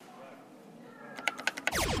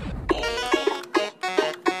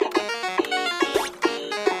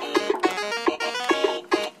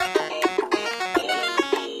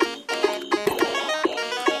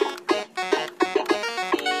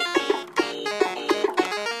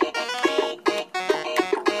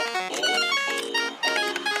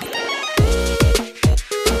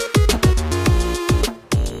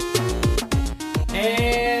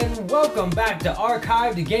back to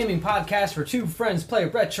Archive, the gaming podcast where two friends play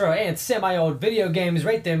retro and semi-old video games,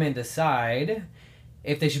 rate them, and decide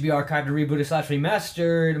if they should be archived or rebooted /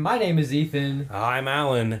 remastered. My name is Ethan. I'm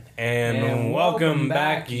Alan, and welcome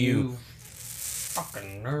back, you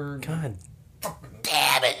fucking nerd. God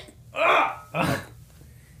damn it!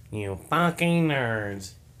 You fucking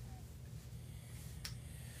nerds.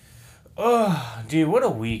 Oh, dude, what a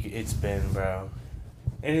week it's been, bro.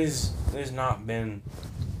 It's not been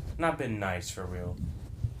nice for real.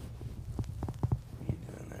 What are you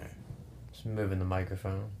doing there? Just moving the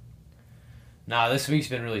microphone. Nah, this week's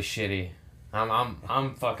been really shitty.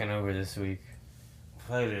 I'm fucking over this week.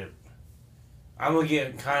 Played it. I'm gonna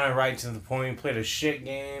get kind of right to the point. Played a shit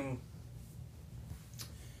game.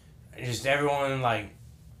 Just everyone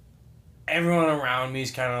around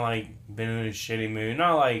me's kind of like been in a shitty mood.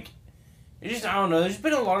 Not like, it's just, I don't know. There's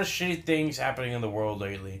been a lot of shitty things happening in the world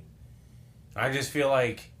lately. I just feel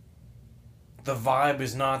like the vibe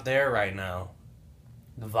is not there right now.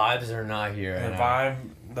 The vibes are not here.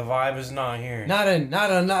 The vibe is not here. Not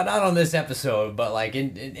on this episode, but like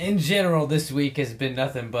in general, this week has been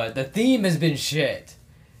nothing but the theme has been shit.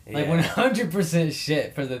 Like 100%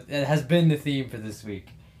 shit it has been the theme for this week.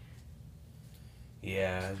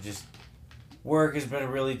 Yeah, just work has been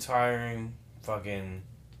really tiring. The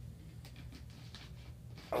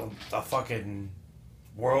fucking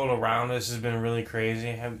world around us has been really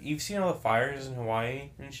crazy. Have you seen all the fires in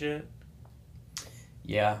Hawaii and shit?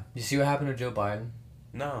 Yeah. You see what happened to Joe Biden?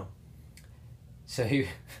 No. So he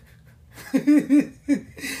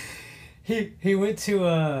he went to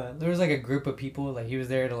there was like a group of people, like he was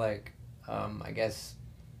there to like I guess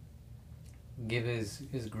give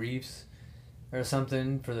his griefs or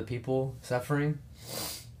something for the people suffering.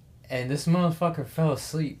 And this motherfucker fell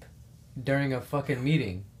asleep during a fucking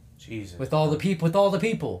meeting. Jesus. With all the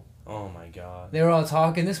people. Oh my god. They were all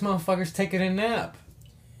talking. This motherfucker's taking a nap.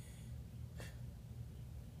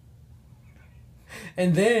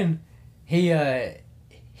 And then he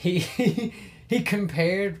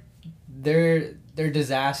compared their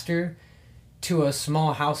disaster to a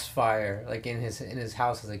small house fire, like in his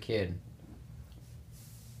house as a kid.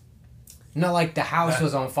 Not like the house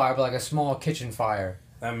was on fire, but like a small kitchen fire.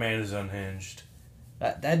 That man is unhinged.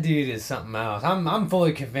 That dude is something else. I'm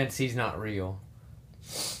fully convinced he's not real.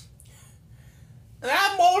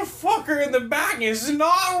 That motherfucker in the back is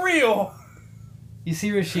not real. You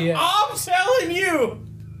see where she? I'm telling you.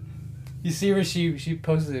 You see where she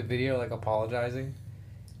posted a video like apologizing?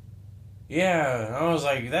 Yeah, I was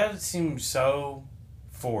like, that seems so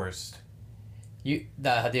forced.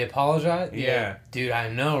 The apologize? Yeah. Dude, I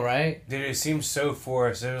know, right? Dude, it seems so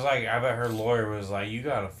forced. It was like, I bet her lawyer was like, you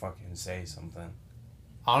gotta fucking say something.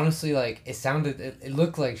 Honestly, like, it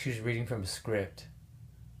looked like she was reading from a script.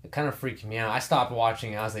 It kind of freaked me out. I stopped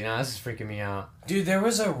watching it. I was like, nah, this is freaking me out. Dude, there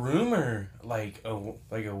was a rumor, like a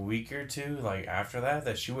week or two, like, after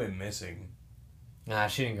that she went missing. Nah,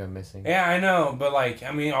 she didn't go missing. Yeah, I know, but, like,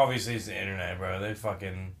 I mean, obviously it's the internet, bro.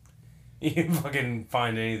 You can fucking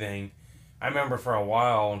find anything. I remember for a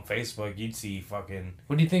while on Facebook, you'd see fucking...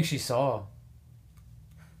 What do you think she saw?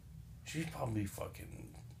 She's probably fucking...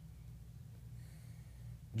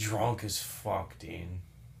 drunk as fuck, dude.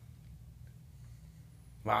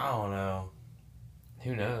 I don't know.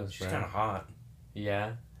 Who knows, She's bro? kind of hot.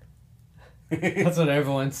 Yeah. That's what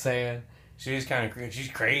everyone's saying. She's kind of... She's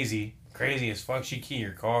crazy. Crazy as fuck. She'd key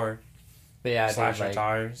your car. But yeah, slash dude, your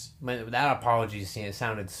tires. That apology scene, it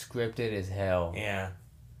sounded scripted as hell. Yeah.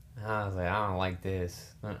 I was like, I don't like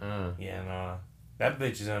this. Yeah, no. That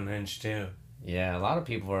bitch is unhinged, too. Yeah, a lot of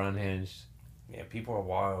people are unhinged. Yeah, people are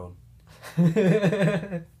wild.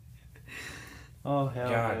 Oh, hell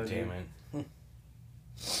God damn it.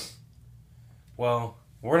 Well,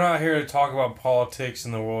 we're not here to talk about politics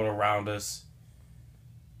in the world around us.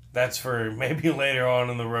 That's for maybe later on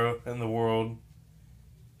in the world.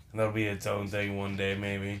 And that'll be its own thing one day,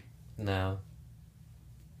 maybe. No.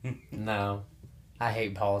 No. I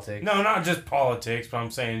hate politics. No, not just politics, but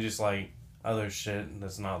I'm saying just like other shit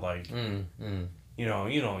that's not like you know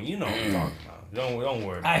what I'm talking about. Don't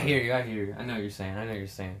worry about I hear you. I know what you're saying. You know what I'm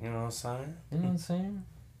saying? You know what I'm saying?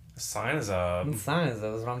 The sign is up. The sign is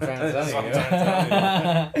up. That's what I'm trying to That's tell what you.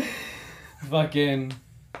 I'm trying to Fucking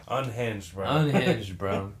unhinged, bro. unhinged,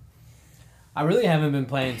 bro. I really haven't been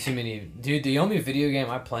playing too many. Dude, the only video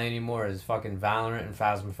game I play anymore is fucking Valorant and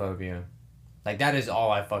Phasmophobia. Like, that is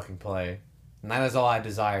all I fucking play. And that is all I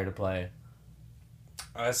desire to play.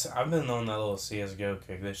 I've been on that little CSGO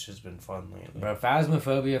kick. This shit's been fun lately. Bro,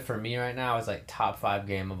 Phasmophobia for me right now is like top 5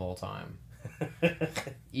 game of all time.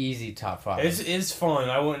 Easy top 5. It's fun.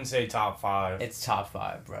 I wouldn't say top 5. It's top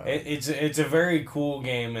 5, bro. It's a very cool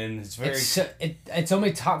game, and it's very. It's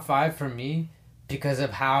only top 5 for me because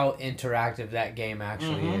of how interactive that game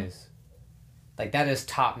actually is. Like, that is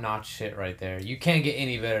top notch shit right there. You can't get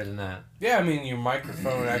any better than that. Yeah, I mean, your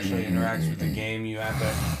microphone actually interacts with the game. You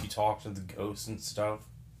talk to the ghosts and stuff.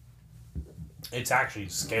 It's actually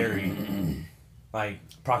scary. Like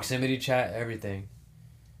proximity chat, everything.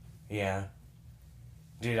 Yeah,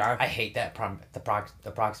 dude, I hate that the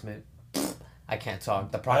proximate. I can't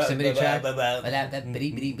talk. The proximity chat.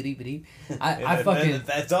 I fucking.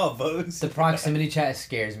 That's all, folks. The proximity chat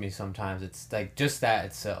scares me sometimes. It's like just that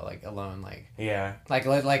itself, like alone, like. Yeah. Like.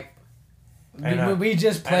 We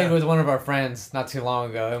just played with one of our friends not too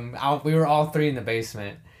long ago, and we were all 3 in the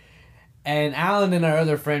basement, and Alan and our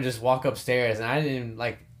other friend just walk upstairs, and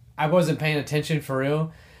I wasn't paying attention for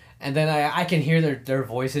real, and then I can hear their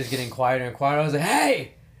voices getting quieter and quieter. I was like,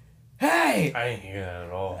 hey. I didn't hear that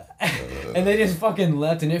at all. And they just fucking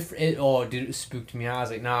left, and it spooked me out. I was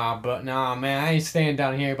like, nah, man, I ain't staying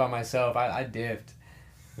down here by myself. I dipped.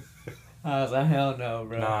 I was like, hell no,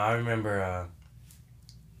 bro. Nah, I remember,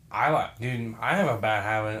 I have a bad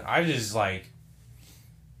habit.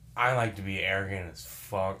 I like to be arrogant as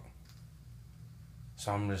fuck.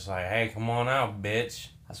 So I'm just like, hey, come on out, bitch.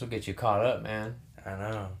 That's what gets you caught up, man. I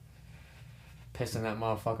know. Pissing that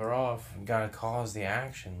motherfucker off. You gotta cause the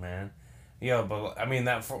action, man. Yo, but I mean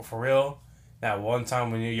that for real. That one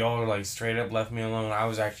time when y'all were like straight up left me alone, I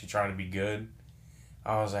was actually trying to be good.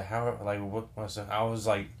 I was like, what's up? I was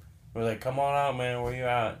like, we're like, come on out, man. Where you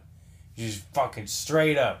at? You just fucking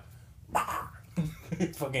straight up.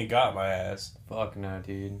 Fucking got my ass. Fuck no,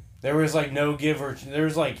 dude. There was like no giver. There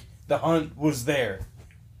was like the hunt was there.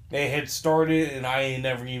 They had started, and I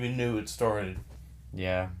never even knew it started.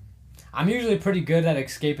 Yeah. I'm usually pretty good at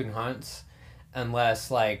escaping hunts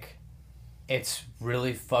unless, like, it's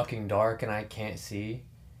really fucking dark and I can't see.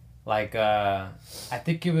 Like, I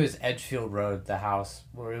think it was Edgefield Road, the house,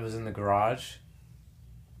 where it was in the garage.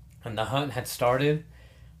 And the hunt had started.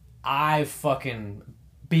 I fucking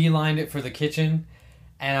beelined it for the kitchen.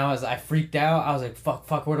 And I freaked out. I was like,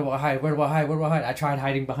 fuck, where do I hide? I tried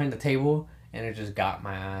hiding behind the table, and it just got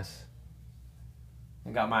my ass.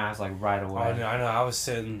 It got my ass, like, right away. I know. I was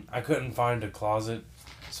sitting... I couldn't find a closet,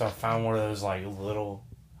 so I found one of those, like, little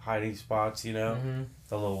hiding spots, you know? Mm-hmm.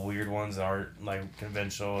 The little weird ones that aren't, like,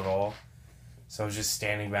 conventional at all. So I was just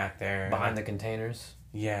standing back there. Behind the containers?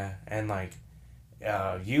 Yeah, and, like,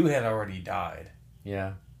 you had already died.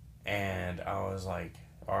 Yeah. And I was like...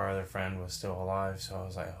 Our other friend was still alive, so I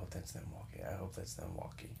was like, I hope that's them walking.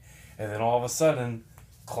 And then all of a sudden...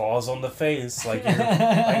 claws on the face, like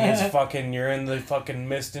you're in the fucking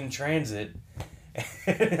mist in transit.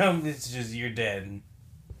 It's just you're dead.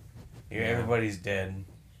 Everybody's dead.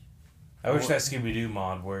 I wish that Scooby-Doo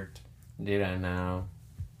mod worked. Dude, I know.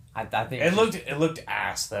 I think it looked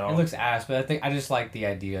ass though. It looks ass, but I just like the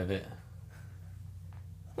idea of it.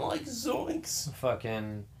 Like zoinks.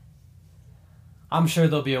 Fucking. I'm sure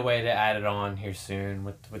there'll be a way to add it on here soon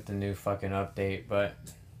with the new fucking update, but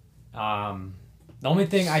the only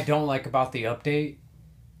thing I don't like about the update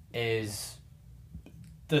is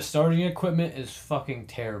the starting equipment is fucking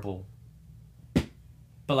terrible.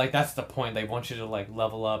 But, like, that's the point. They want you to, like,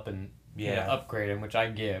 level up and upgrade them, which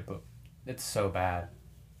I get, but it's so bad.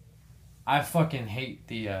 I fucking hate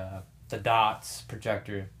the DOTS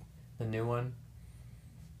projector, the new one.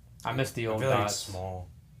 I miss the old DOTS. Like it's small.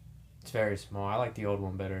 It's very small. I like the old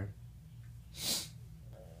one better.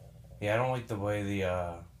 Yeah, I don't like the way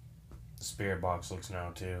the spirit box looks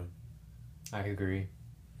now too. I agree.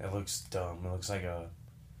 It looks dumb. It looks like a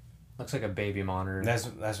baby monitor.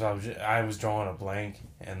 That's what I was drawing a blank,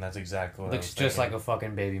 and that's exactly what. Looks just like a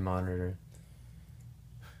fucking baby monitor.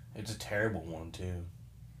 It's a terrible one too.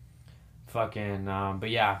 Fucking but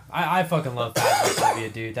yeah, I fucking love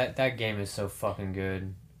Phasmophobia, dude. That game is so fucking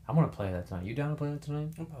good. I want to play that tonight. You down to play that tonight?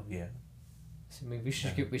 Oh yeah. See, maybe we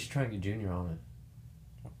should try and get Junior on it.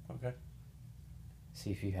 Okay.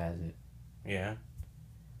 See if he has it. Yeah.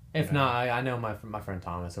 If not, I know my friend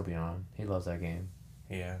Thomas. He'll be on. He loves that game.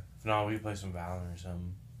 Yeah. If not, we play some Valorant or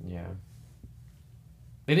something. Yeah.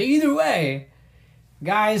 But either way,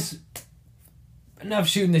 guys, enough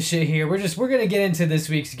shooting the shit here. We're gonna get into this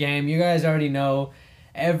week's game. You guys already know.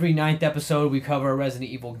 Every 9th episode, we cover a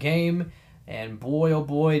Resident Evil game, and boy, oh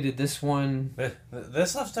boy, did this one.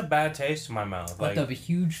 This left a bad taste in my mouth. Left a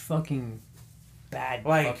huge fucking bad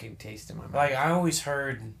fucking taste in my mouth. Like I always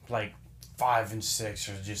heard, like 5 and 6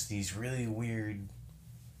 are just these really weird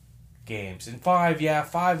games. And 5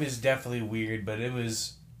 is definitely weird, but it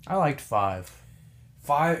was... I liked 5.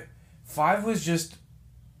 5 5 was just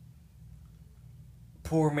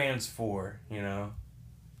poor man's 4, you know.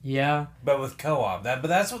 Yeah. But with co-op,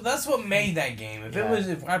 that's what made that game.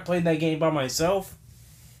 If I played that game by myself,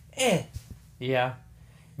 Yeah.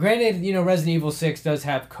 Granted, Resident Evil 6 does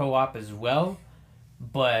have co-op as well,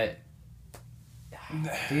 but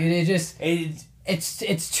dude,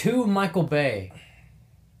 it's too Michael Bay.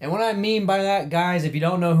 And what I mean by that, guys, if you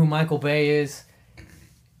don't know who Michael Bay is,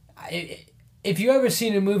 if you ever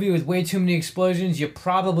seen a movie with way too many explosions, you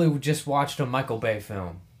probably just watched a Michael Bay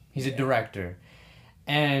film. He's a director.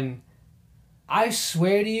 And I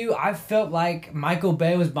swear to you, I felt like Michael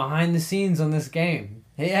Bay was behind the scenes on this game.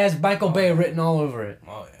 It has Michael Bay written all over it.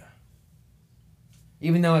 Oh yeah.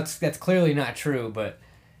 Even though that's clearly not true, but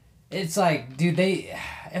it's like, dude, it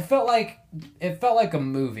felt like a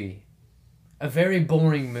movie. A very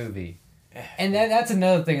boring movie. And that's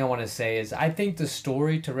another thing I want to say is I think the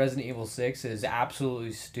story to Resident Evil 6 is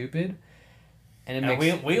absolutely stupid. And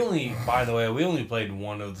we only played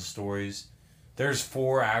one of the stories. There's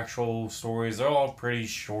 4 actual stories. They're all pretty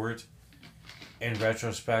short in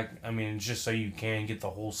retrospect. I mean, just so you can get the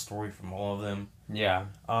whole story from all of them. Yeah.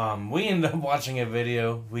 We ended up watching a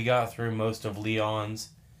video. We got through most of Leon's.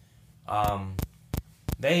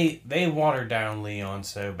 They watered down Leon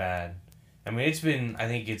so bad. I mean, I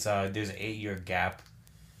think there's an 8-year gap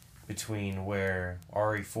between where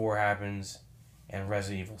RE4 happens and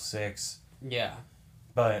Resident Evil 6. Yeah.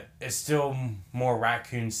 But it's still more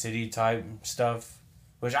Raccoon City type stuff,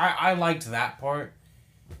 which I liked that part.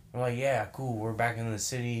 I'm like, yeah, cool, we're back in the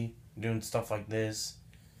city doing stuff like this.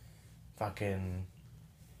 Fucking.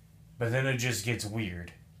 But then it just gets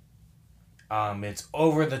weird. It's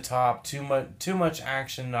over the top, too much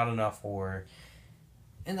action, not enough horror.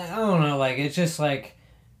 And I don't know, like, it's just like,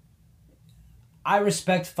 I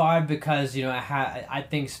respect 5 because, I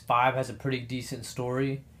think 5 has a pretty decent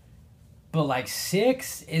story. But, like,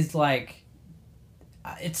 6 is, like,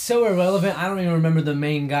 it's so irrelevant, I don't even remember the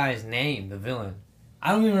main guy's name, the villain.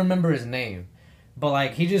 I don't even remember his name. But,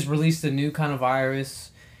 like, he just released a new kind of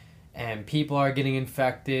virus, and people are getting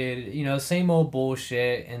infected, same old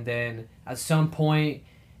bullshit. And then, at some point,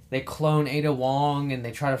 they clone Ada Wong, and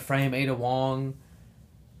they try to frame Ada Wong.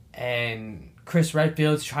 And Chris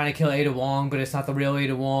Redfield's trying to kill Ada Wong, but it's not the real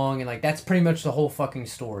Ada Wong, and like that's pretty much the whole fucking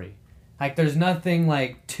story. Like there's nothing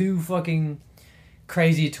like too fucking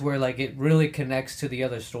crazy to where like it really connects to the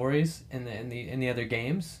other stories in the other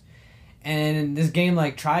games. And this game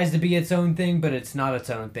like tries to be its own thing, but it's not its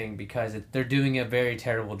own thing because they're doing a very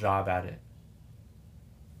terrible job at it.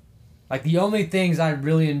 Like the only things I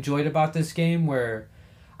really enjoyed about this game were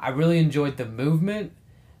I really enjoyed the movement.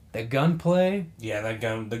 The gunplay. Yeah,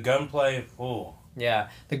 the gunplay. Ooh. Yeah,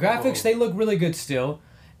 the graphics they look really good still,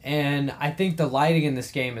 and I think the lighting in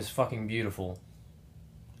this game is fucking beautiful.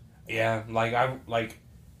 Yeah,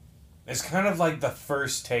 it's kind of like the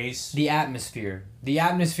first taste. The atmosphere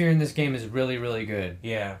in this game is really really good.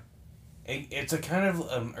 Yeah, it's a kind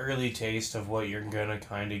of early taste of what you're gonna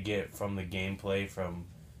kind of get from the gameplay from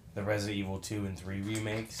the Resident Evil 2 and 3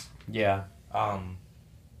 remakes. Yeah.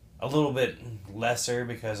 A little bit lesser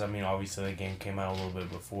because, I mean, obviously the game came out a little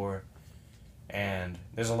bit before. And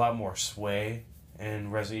there's a lot more sway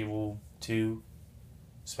in Resident Evil 2.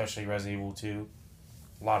 Especially Resident Evil 2.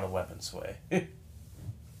 A lot of weapon sway.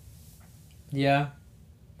 Yeah.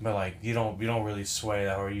 But, like, you don't really sway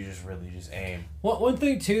that, or you just really just aim. One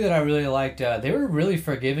thing, too, that I really liked, they were really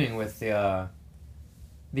forgiving with the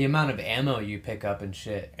amount of ammo you pick up and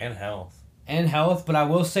shit. And health. But I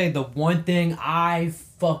will say the one thing I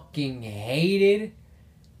fucking hated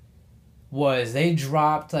was they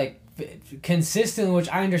dropped like consistently, which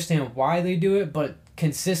I understand why they do it, but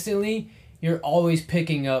consistently you're always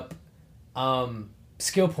picking up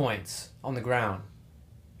skill points on the ground.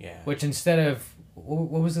 Yeah. Which instead of what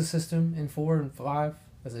was the system in 4 and 5?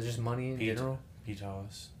 Was it just money in general?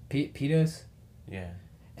 Pitas. Pitas? Yeah.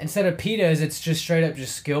 Instead of pitas, it's just straight up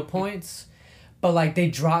just skill points. But, like, they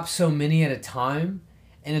drop so many at a time,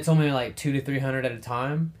 and it's only, like, 200 to 300 at a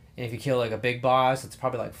time. And if you kill, like, a big boss, it's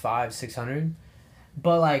probably, like, 500-600.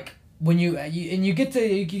 But, like, when you get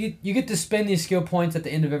to spend these skill points at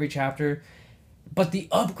the end of every chapter, but the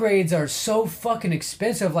upgrades are so fucking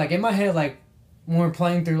expensive. Like, in my head, like, when we're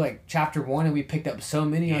playing through, like, chapter 1 and we picked up so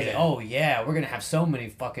many, I was like, oh, yeah, we're gonna have so many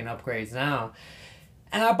fucking upgrades now.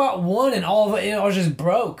 And I bought one, and all of it, I was just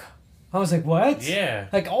broke. I was like, what? Yeah.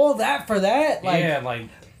 Like, all that for that? Like, yeah, like...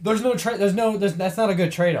 There's that's not a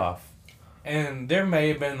good trade-off. And there may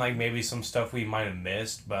have been, like, maybe some stuff we might have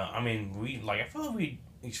missed, but, I mean, I feel like we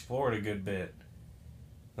explored a good bit.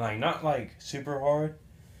 Like, not, like, super hard.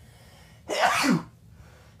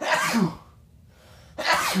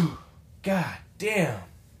 God damn.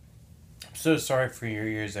 I'm so sorry for your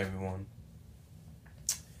ears, everyone.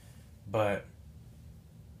 But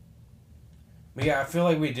yeah, I feel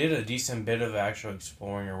like we did a decent bit of actual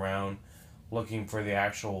exploring around, looking for the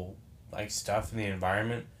actual like stuff in the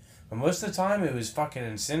environment. But most of the time, it was fucking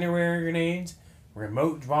incendiary grenades,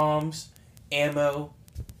 remote bombs, ammo,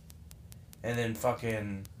 and then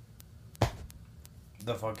fucking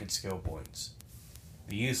the fucking skill points,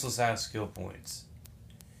 the useless ass skill points.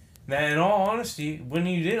 Now, in all honesty, when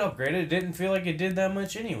you did upgrade it, it didn't feel like it did that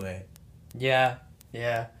much anyway. Yeah,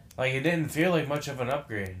 yeah. Like, it didn't feel like much of an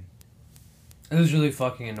upgrade. It was really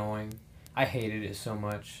fucking annoying. I hated it so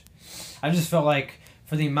much. I just felt like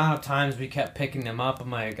for the amount of times we kept picking them up,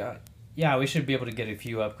 I'm like, yeah, we should be able to get a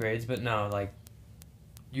few upgrades, but no, like,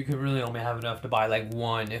 you could really only have enough to buy like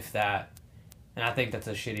one, if that. And I think that's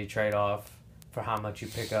a shitty trade-off for how much you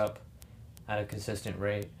pick up at a consistent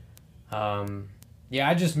rate. Yeah,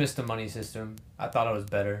 I just missed the money system. I thought it was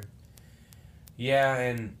better. Yeah,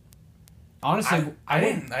 and honestly, I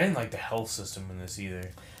didn't like the health system in this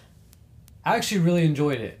either. I actually really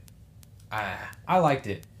enjoyed it. I liked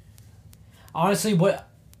it. Honestly, what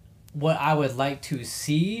I would like to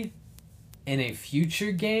see in a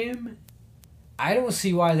future game, I don't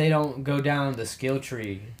see why they don't go down the skill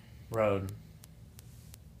tree road.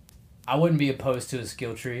 I wouldn't be opposed to a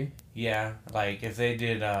skill tree. Yeah, like if they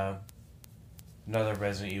did another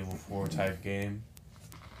Resident Evil 4 type game.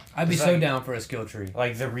 I'd be so down for a skill tree.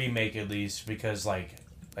 Like the remake at least, because like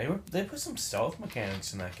they put some stealth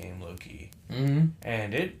mechanics in that game, low key. Mm-hmm.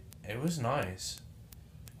 And it was nice.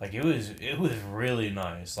 Like it was really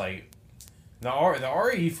nice. Like the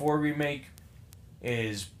RE4 remake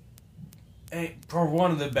is for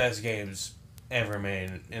one of the best games ever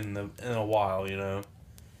made in a while, you know.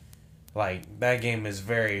 Like that game is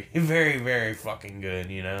very very very fucking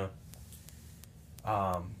good, you know.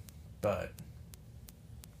 But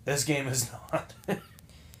this game is not.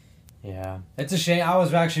 Yeah, it's a shame. I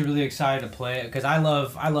was actually really excited to play it because I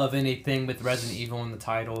love anything with Resident Evil in the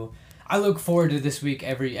title. I look forward to this week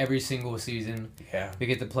every single season. Yeah, we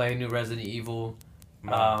get to play a new Resident Evil.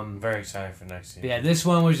 I'm very excited for next season. Yeah, this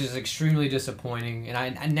one was just extremely disappointing, and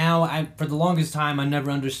I for the longest time I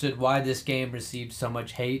never understood why this game received so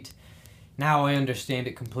much hate. Now I understand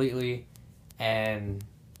it completely, and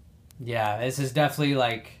yeah, this is definitely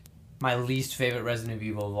like my least favorite Resident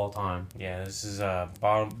Evil of all time. Yeah, this is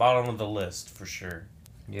bottom of the list for sure.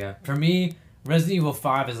 Yeah, for me, Resident Evil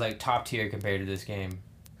 5 is like top tier compared to this game.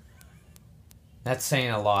 That's saying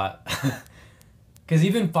a lot. Because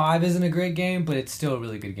even 5 isn't a great game, but it's still a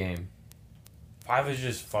really good game. 5 is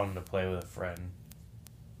just fun to play with a friend.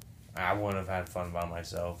 I wouldn't have had fun by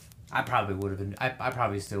myself. I probably would have. I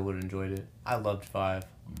probably still would have enjoyed it. I loved 5.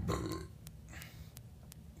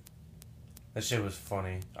 That shit was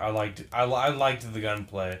funny. I liked the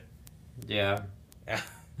gunplay. Yeah.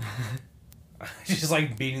 Just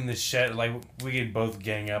like beating the shit. Like we could both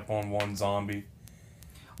gang up on one zombie.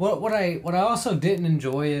 What I also didn't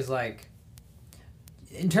enjoy is like,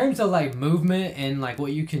 in terms of like movement and like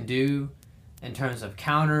what you can do, in terms of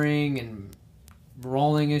countering and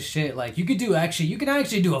rolling and shit. Like you can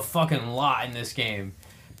actually do a fucking lot in this game.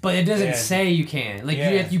 But it doesn't say you can.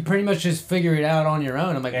 Like, you pretty much just figure it out on your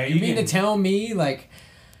own. I'm like, you mean to tell me, like,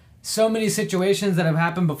 so many situations that have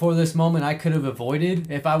happened before this moment I could have avoided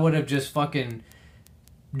if I would have just fucking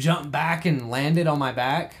jumped back and landed on my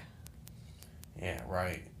back? Yeah,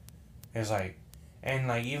 right. It's like, and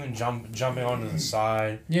like even jumping onto the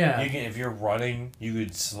side. Yeah. You can, if you're running, you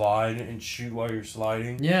could slide and shoot while you're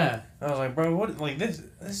sliding. Yeah. I was like, bro, what? Like this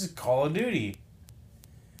is Call of Duty.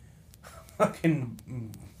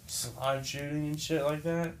 Fucking slide shooting and shit like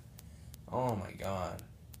that. Oh my god.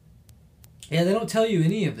 Yeah, they don't tell you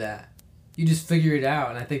any of that. You just figure it out,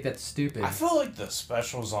 and I think that's stupid. I feel like the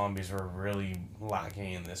special zombies were really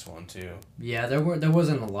lacking in this one too. Yeah, there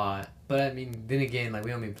wasn't a lot, but I mean, then again, like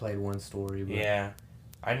we only played one story. But yeah,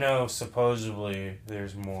 I know. Supposedly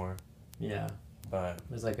there's more. Yeah, but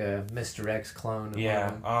there's like a Mr. X clone.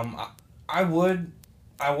 Yeah. I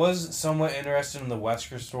was somewhat interested in the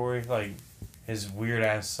Wesker story, like his weird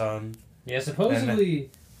ass son. Yeah, supposedly.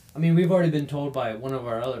 I mean, we've already been told by one of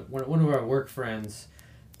our work friends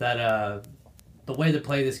that the way to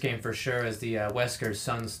play this game for sure is the Wesker's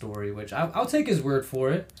son story, which I'll take his word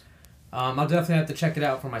for it. I'll definitely have to check it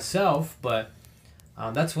out for myself, but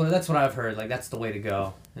that's what I've heard. Like that's the way to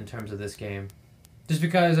go in terms of this game, just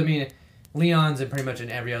because I mean, Leon's in pretty much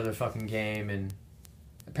in every other fucking game, and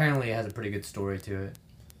apparently it has a pretty good story to it.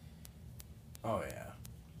 Oh yeah.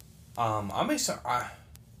 I'm excited.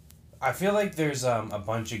 I feel like there's a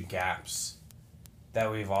bunch of gaps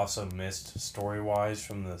that we've also missed story-wise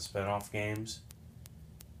from the spin-off games.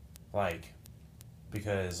 Like,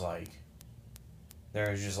 because, like,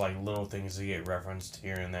 there's just, like, little things that get referenced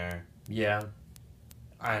here and there. Yeah.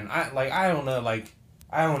 And, I don't know, like,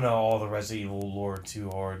 I don't know all the Resident Evil lore too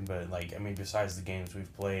hard, but, like, I mean, besides the games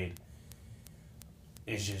we've played,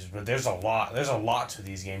 it's just, but there's a lot to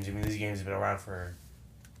these games. I mean, these games have been around for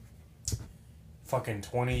fucking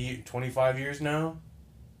 25 years now.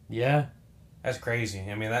 Yeah. That's crazy.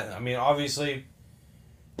 I mean, obviously,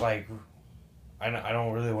 like, I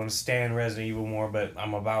don't really want to stand Resident Evil more, but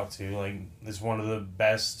I'm about to. Like, it's one of the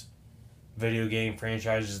best video game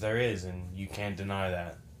franchises there is, and you can't deny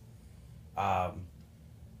that.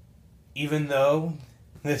 Even though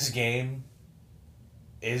this game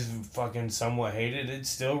is fucking somewhat hated, it's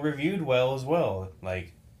still reviewed well as well.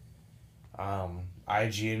 Like,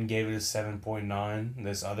 IGN gave it a 7.9.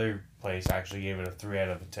 This other place actually gave it a 3 out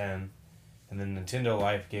of 10. And then Nintendo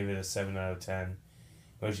Life gave it a 7 out of 10.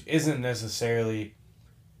 Which isn't necessarily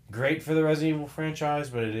great for the Resident Evil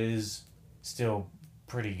franchise, but it is still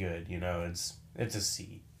pretty good, you know. It's a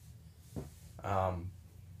C.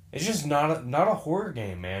 It's just not a horror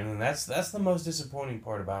game, man, and that's the most disappointing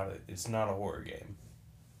part about it. It's not a horror game.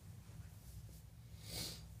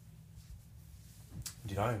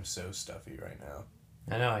 Dude, I am so stuffy right now.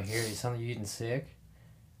 I know, I hear you. Sound like you getting sick?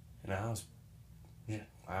 And I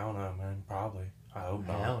don't know, man. Probably. I hope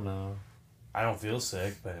not. I don't know. I don't feel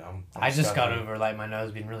sick, but I'm I just got stuffy. over, like, my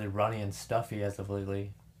nose being really runny and stuffy as of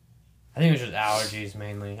lately. I think it was just allergies,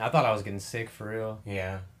 mainly. I thought I was getting sick, for real.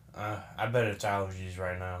 Yeah. I bet it's allergies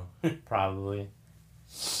right now. Probably.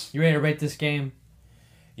 You ready to rate this game?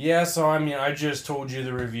 Yeah, so, I mean, I just told you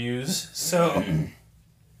the reviews, so...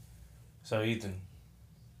 So, Ethan.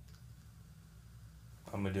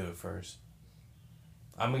 I'm gonna do it first.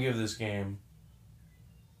 I'm gonna give this game...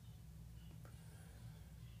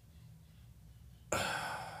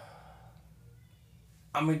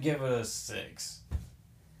 I'm gonna give it a 6.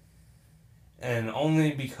 And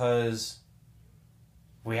only because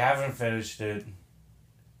we haven't finished it.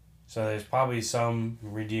 So there's probably some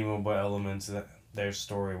redeemable elements that there's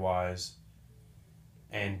story-wise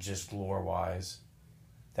and just lore-wise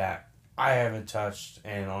that I haven't touched,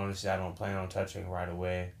 and honestly I don't plan on touching right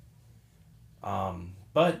away.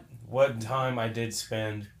 But what time I did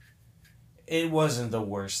spend, it wasn't the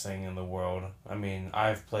worst thing in the world. I mean,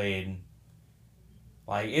 I've played...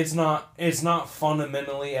 Like, it's not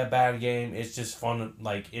fundamentally a bad game. It's just fun.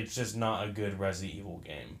 Like, it's just not a good Resident Evil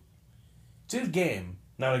game. It's a good game,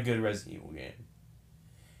 not a good Resident Evil game.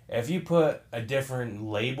 If you put a different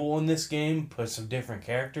label in this game, put some different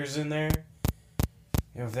characters in there,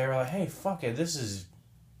 you know, if they were like, hey, fuck it, this is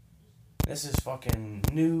fucking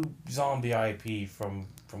new zombie IP from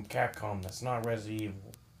Capcom that's not Resident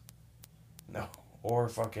Evil. No. Or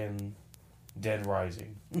fucking Dead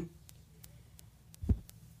Rising.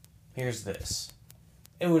 Here's this.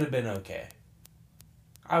 It would have been okay.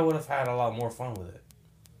 I would have had a lot more fun with it.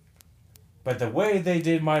 But the way they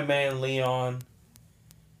did my man Leon,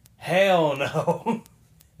 hell no.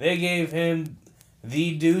 They gave him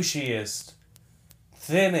the douchiest,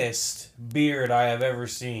 thinnest beard I have ever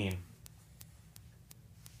seen.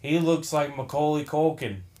 He looks like Macaulay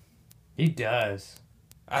Culkin. He does.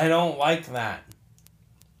 I don't like that.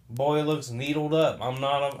 Boy looks needled up. I'm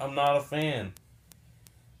not a fan.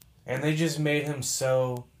 And they just made him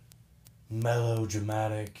so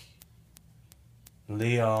melodramatic.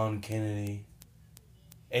 Leon Kennedy.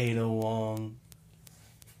 Ada Wong.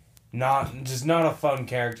 Not a fun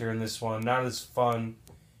character in this one. Not as fun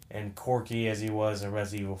and quirky as he was in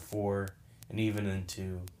Resident Evil 4 and even in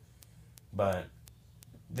 2. But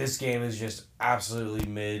this game is just absolutely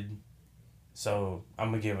mid. So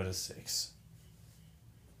I'm going to give it a 6.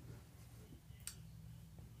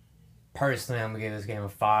 Personally, I'm going to give this game a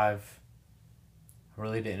 5. I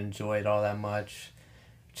really didn't enjoy it all that much.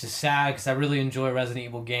 Which is sad, because I really enjoy Resident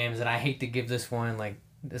Evil games, and I hate to give this one, like,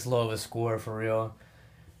 this low of a score, for real.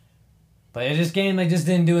 But this game, like, just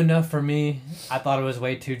didn't do enough for me. I thought it was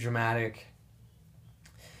way too dramatic.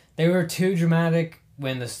 They were too dramatic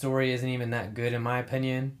when the story isn't even that good, in my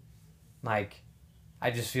opinion. Like,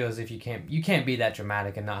 I just feel as if you can't be that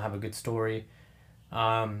dramatic and not have a good story.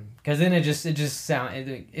 Because then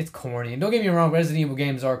it's corny. And don't get me wrong, Resident Evil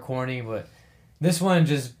games are corny, but this one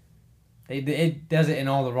just, it does it in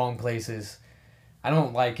all the wrong places. I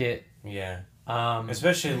don't like it. Yeah.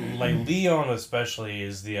 Especially, like, Leon especially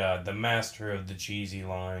is the master of the cheesy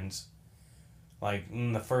lines. Like,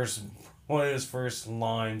 in one of his first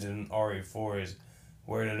lines in RE4 is,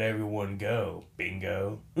 "Where did everyone go?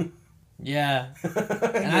 Bingo." Yeah.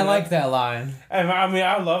 And I like that line. I mean,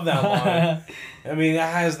 I love that line. I mean, it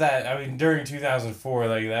has that. I mean, during 2004,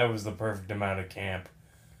 like, that was the perfect amount of camp.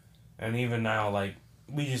 And even now, like,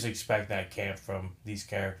 we just expect that camp from these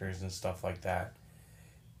characters and stuff like that.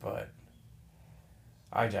 But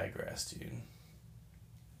I digress, dude.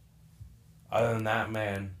 Other than that,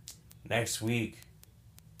 man, next week,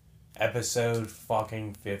 episode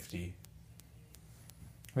fucking 50.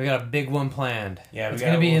 We got a big one planned. Yeah, it's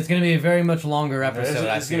gonna be a very much longer episode.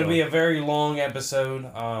 It's gonna be a very long episode.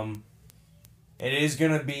 It is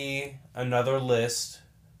gonna be another list,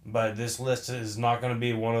 but this list is not gonna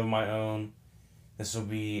be one of my own. This will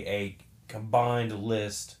be a combined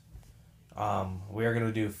list. We are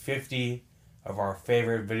gonna do 50 of our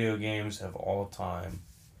favorite video games of all time.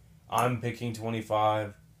 I'm picking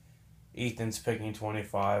 25. Ethan's picking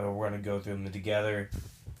 25, and we're gonna go through them together.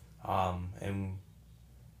 And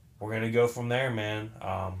we're gonna go from there, man.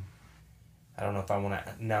 I don't know if I want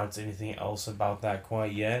to announce anything else about that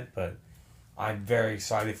quite yet, but I'm very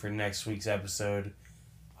excited for next week's episode.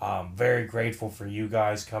 Very grateful for you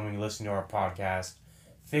guys coming to listen to our podcast.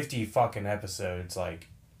 50 fucking episodes, like,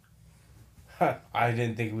 I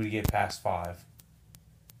didn't think we'd get past 5.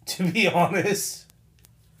 To be honest.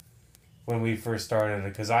 When we first started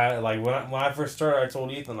it, because when I first started, I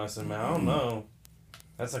told Ethan, I said, man, I don't know.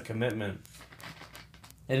 That's a commitment.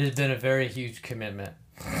 It has been a very huge commitment.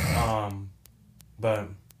 But,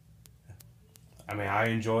 I mean, I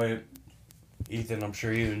enjoy it. Ethan, I'm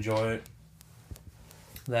sure you enjoy it.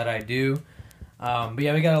 That I do. But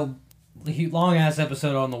yeah, we got a long-ass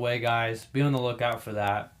episode on the way, guys. Be on the lookout for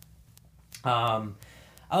that.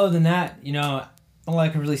 Other than that, you know, all I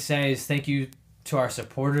can really say is thank you to our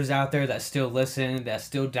supporters out there that still listen, that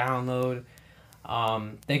still download.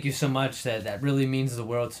 Thank you so much. That really means the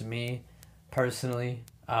world to me, personally.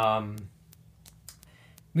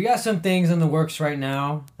 We got some things in the works right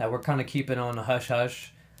now that we're kind of keeping on the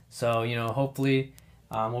hush-hush. So, you know, hopefully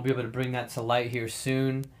we'll be able to bring that to light here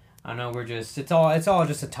soon. I know it's all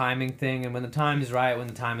just a timing thing, and when the time is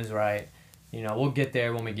right, you know, we'll get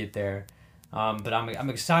there when we get there. But I'm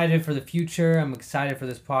excited for the future. I'm excited for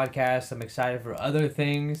this podcast. I'm excited for other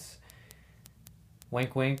things.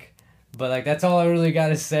 Wink, wink. But, like, that's all I really got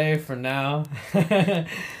to say for now.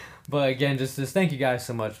 But, again, just thank you guys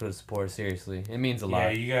so much for the support. Seriously. It means a lot. Yeah,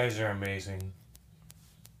 you guys are amazing.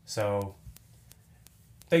 So,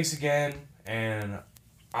 thanks again, and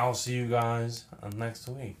I'll see you guys next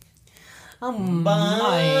week.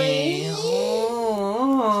 Bye.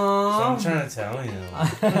 So I'm trying to tell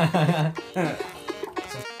you.